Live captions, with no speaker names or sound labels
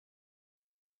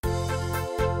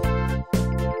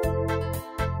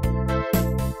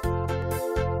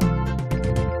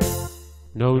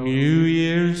No New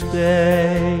Year's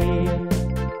Day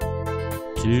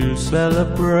to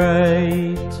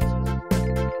celebrate,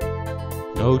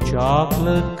 no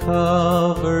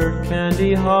chocolate-covered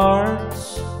candy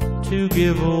hearts to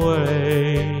give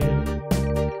away,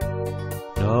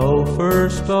 no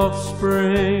first of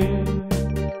spring,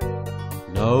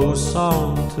 no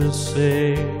song to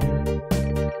sing.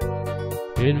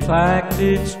 In fact,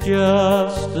 it's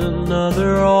just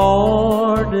another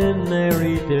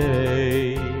ordinary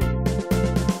day.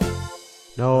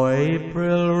 No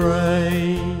April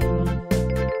rain,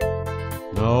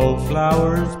 no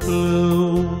flowers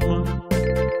bloom,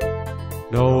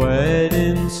 no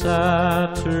wedding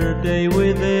Saturday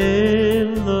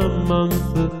within the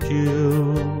month of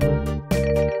June.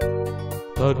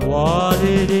 But what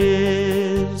it is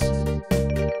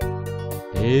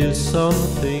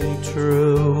something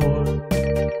true,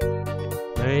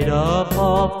 made up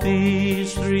of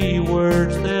these three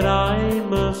words that I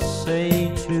must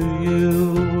say to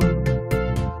you.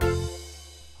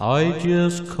 I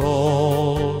just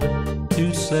called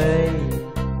to say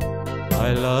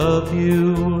I love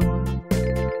you.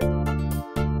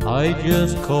 I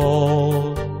just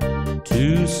called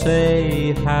to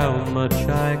say how much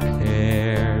I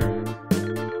care.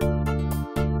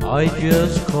 I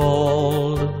just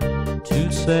called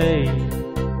to say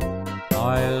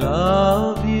I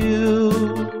love you,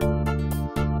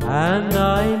 and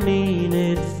I mean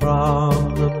it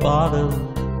from the bottom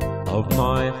of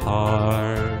my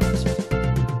heart.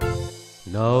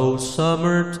 No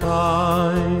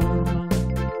summertime,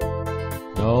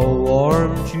 no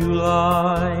warm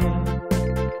July,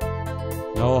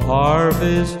 no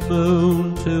harvest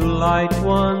moon to light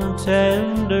one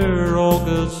tender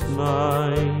August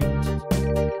night,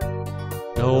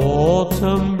 no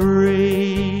autumn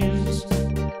breeze,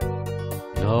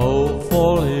 no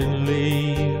falling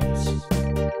leaves,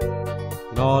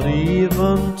 not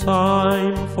even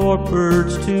time for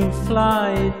birds to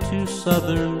fly to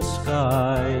southern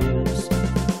skies,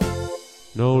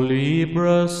 no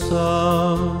Libra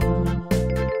sun,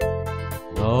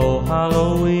 no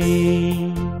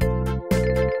Halloween,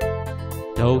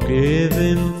 no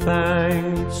giving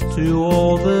thanks to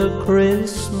all the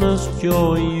Christmas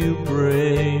joy you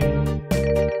bring.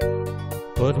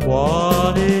 But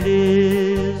what it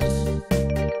is,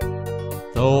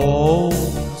 though oh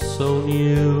so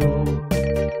new,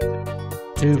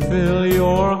 to fill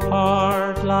your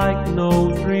heart like no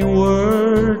three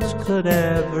words could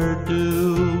ever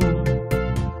do.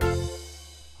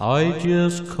 I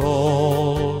just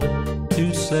called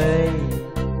to say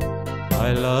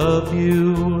I love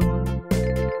you.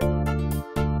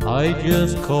 I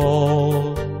just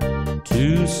called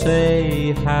to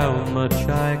say how much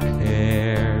I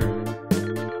care.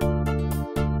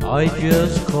 I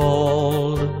just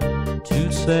called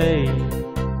to say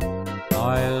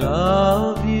I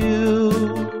love you,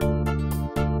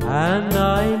 and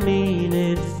I mean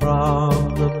it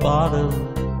from the bottom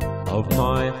of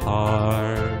my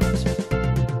heart.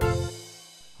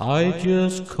 I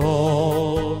just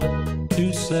called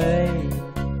to say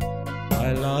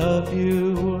I love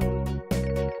you.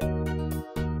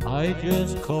 I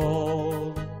just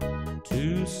called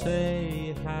to say